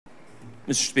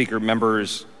Mr. Speaker,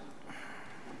 members,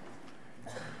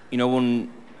 when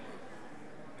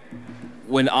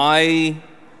I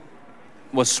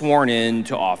was sworn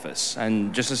into office,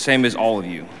 and just the same as all of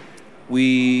you,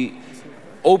 we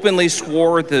openly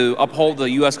swore to uphold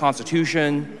the U.S.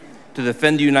 Constitution, to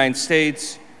defend the United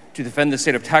States, to defend the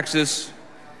state of Texas.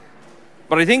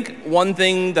 But I think one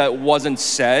thing that wasn't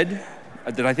said,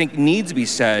 that I think needs to be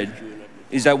said,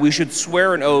 is that we should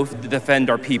swear an oath to defend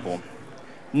our people.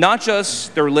 Not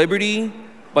just their liberty,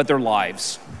 but their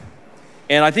lives.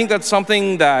 And I think that's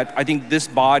something that I think this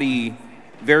body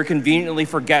very conveniently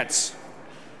forgets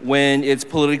when it's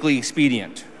politically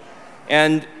expedient.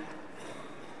 And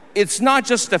it's not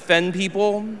just defend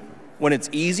people when it's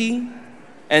easy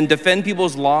and defend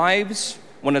people's lives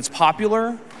when it's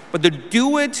popular, but to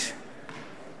do it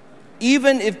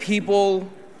even if people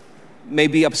may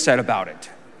be upset about it.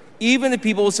 Even if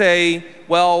people say,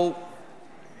 well,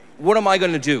 what am I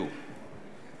going to do?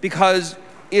 Because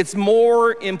it's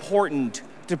more important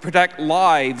to protect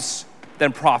lives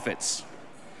than profits.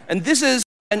 And this is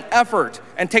an effort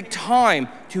and take time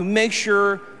to make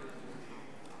sure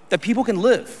that people can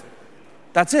live.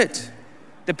 That's it.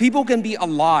 That people can be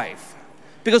alive.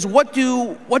 Because what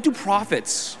do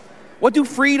profits, what do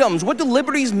freedoms, what do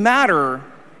liberties matter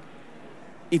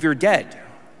if you're dead?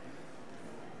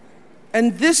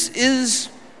 And this is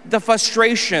the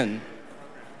frustration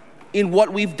in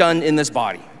what we've done in this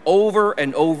body over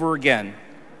and over again.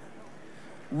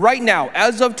 Right now,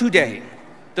 as of today,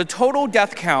 the total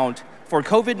death count for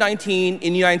COVID-19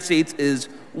 in the United States is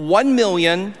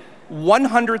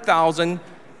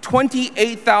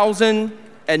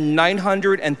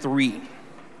 1,100,028,903.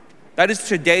 That is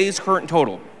today's current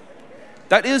total.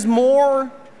 That is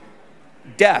more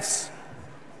deaths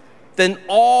than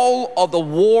all of the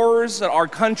wars that our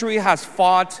country has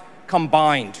fought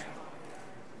combined.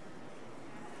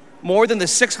 More than the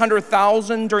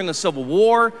 600,000 during the Civil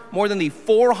War, more than the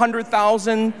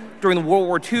 400,000 during the World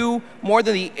War II, more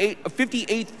than the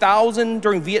 58,000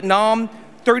 during Vietnam,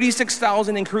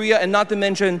 36,000 in Korea, and not to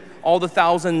mention all the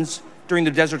thousands during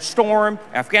the Desert Storm,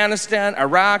 Afghanistan,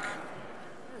 Iraq.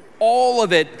 All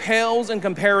of it pales in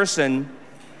comparison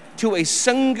to a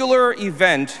singular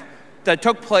event that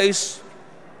took place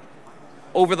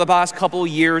over the past couple of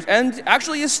years and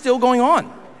actually is still going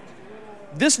on.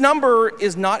 This number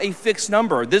is not a fixed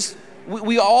number.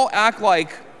 We all act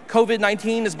like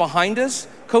COVID-19 is behind us.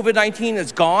 COVID-19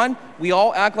 is gone. We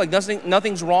all act like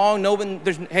nothing's wrong.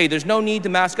 There's no need to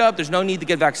mask up. There's no need to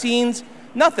get vaccines.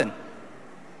 Nothing.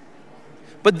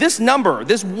 But this number,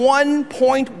 this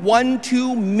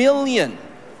 1.12 million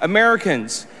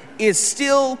Americans, is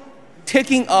still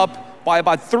ticking up by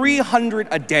about 300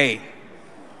 a day.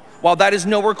 While that is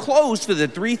nowhere close to the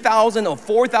 3,000 or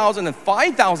 4,000 and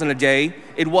 5,000 a day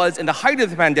it was in the height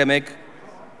of the pandemic,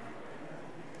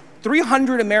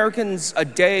 300 Americans a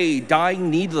day dying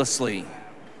needlessly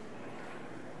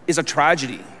is a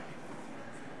tragedy.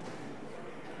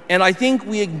 And I think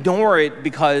we ignore it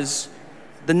because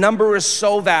the number is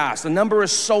so vast, the number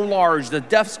is so large, the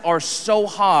deaths are so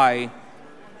high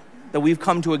that we've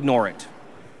come to ignore it.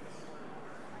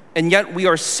 And yet we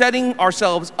are setting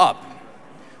ourselves up.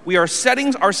 We are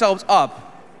setting ourselves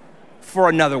up for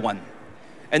another one.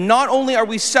 And not only are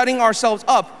we setting ourselves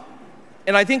up,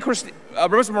 and I think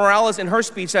Representative Morales in her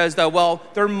speech says that, well,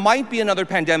 there might be another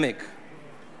pandemic.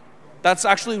 That's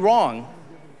actually wrong.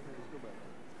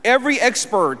 Every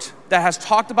expert that has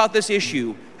talked about this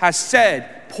issue has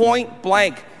said point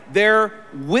blank, there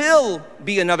will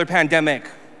be another pandemic.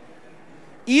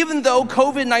 Even though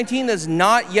COVID-19 is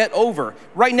not yet over.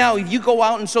 Right now, if you go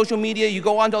out on social media, you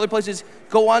go on to other places,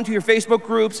 go on to your Facebook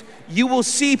groups, you will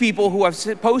see people who have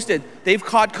posted they've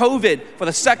caught COVID for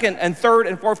the second and third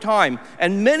and fourth time.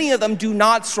 And many of them do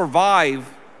not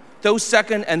survive those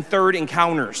second and third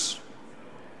encounters.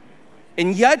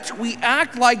 And yet, we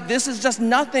act like this is just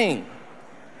nothing.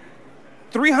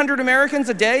 300 Americans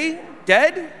a day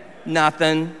dead?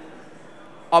 Nothing.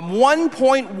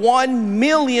 1.1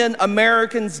 million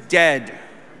Americans dead.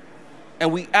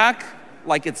 And we act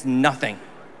like it's nothing.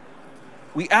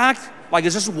 We act like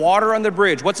it's just water on the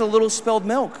bridge. What's a little spilled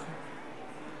milk?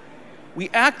 We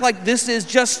act like this is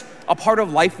just a part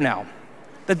of life now.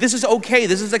 That this is okay,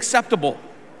 this is acceptable.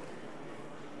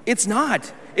 It's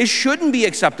not. It shouldn't be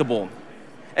acceptable.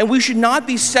 And we should not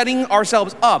be setting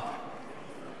ourselves up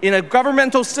in a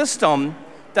governmental system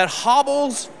that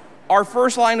hobbles our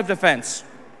first line of defense.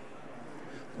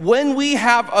 When we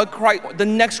have the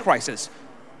next crisis,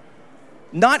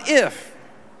 not if,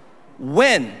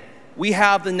 when we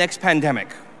have the next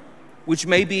pandemic, which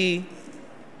may be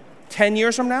 10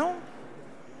 years from now,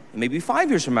 it may be 5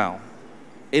 years from now,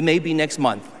 It may be next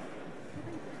month.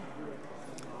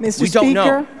 Mr. We don't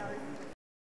Speaker, know.